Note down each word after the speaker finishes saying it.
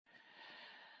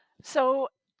So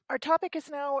our topic is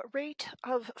now rate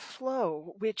of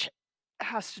flow, which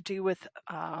has to do with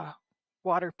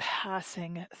water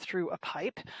passing through a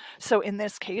pipe. So in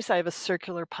this case, I have a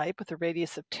circular pipe with a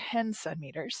radius of 10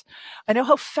 centimeters. I know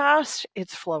how fast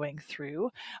it's flowing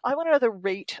through. I want to know the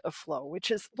rate of flow,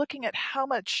 which is looking at how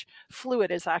much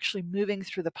fluid is actually moving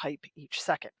through the pipe each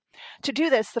second. To do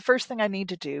this, the first thing I need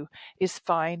to do is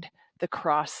find the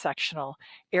cross-sectional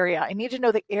area. I need to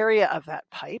know the area of that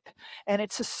pipe, and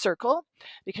it's a circle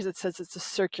because it says it's a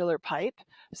circular pipe.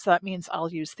 So that means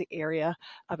I'll use the area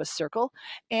of a circle.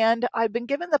 And I've been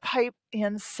given the pipe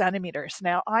in centimeters.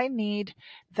 Now I need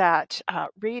that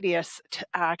radius to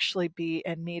actually be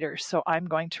in meters. So I'm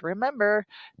going to remember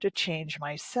to change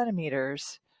my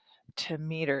centimeters to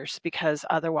meters because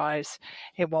otherwise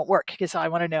it won't work, because I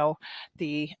want to know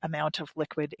the amount of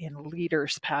liquid in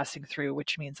liters passing through,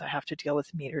 which means I have to deal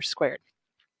with meters squared.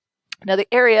 Now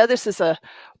the area, this is a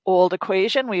old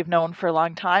equation we've known for a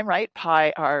long time, right?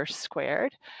 Pi r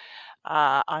squared.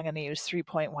 I'm going to use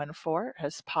 3.14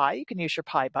 as pi. You can use your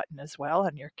pi button as well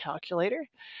on your calculator.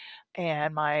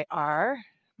 And my r,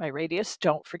 my radius,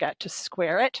 don't forget to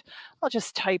square it. I'll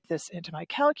just type this into my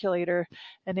calculator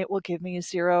and it will give me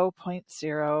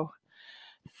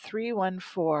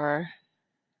 0.0314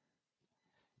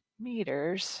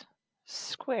 meters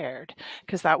squared,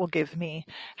 because that will give me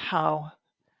how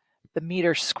the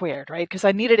meters squared, right? Because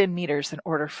I need it in meters in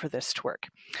order for this to work.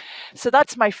 So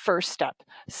that's my first step.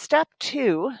 Step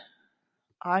two,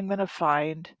 I'm going to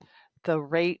find the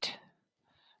rate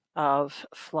of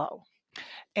flow.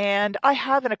 And I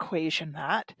have an equation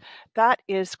that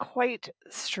is quite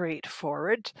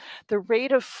straightforward. The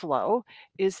rate of flow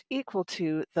is equal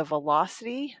to the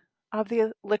velocity of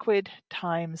the liquid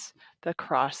times the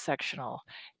cross-sectional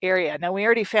area. Now we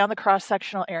already found the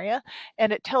cross-sectional area,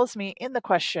 and it tells me in the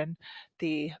question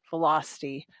the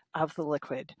velocity of the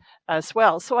liquid as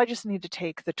well. So I just need to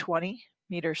take the 20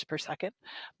 meters per second,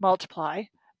 multiply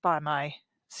by my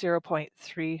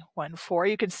 0.314.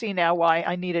 You can see now why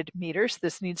I needed meters.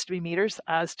 This needs to be meters,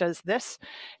 as does this,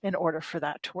 in order for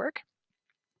that to work.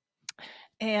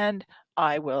 And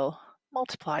I will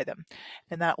multiply them,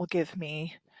 and that will give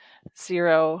me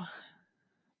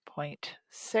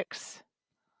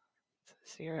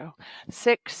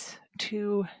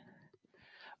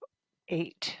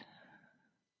 0.628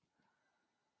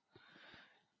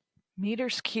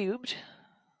 meters cubed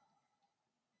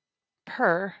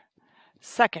per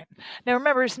second. Now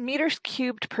remember, meters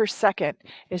cubed per second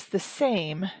is the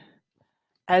same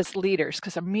as liters,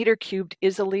 because a meter cubed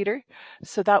is a liter.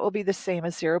 So that will be the same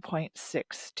as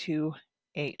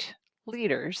 0.628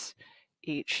 liters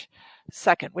each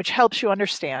second, which helps you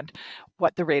understand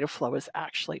what the rate of flow is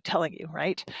actually telling you,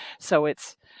 right? So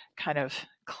it's kind of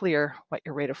clear what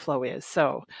your rate of flow is.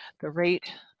 So the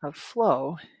rate of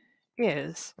flow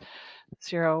is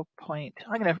I'm going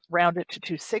to round it to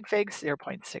 2 sig figs,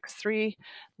 0.63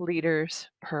 liters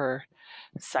per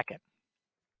second.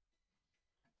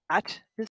 That is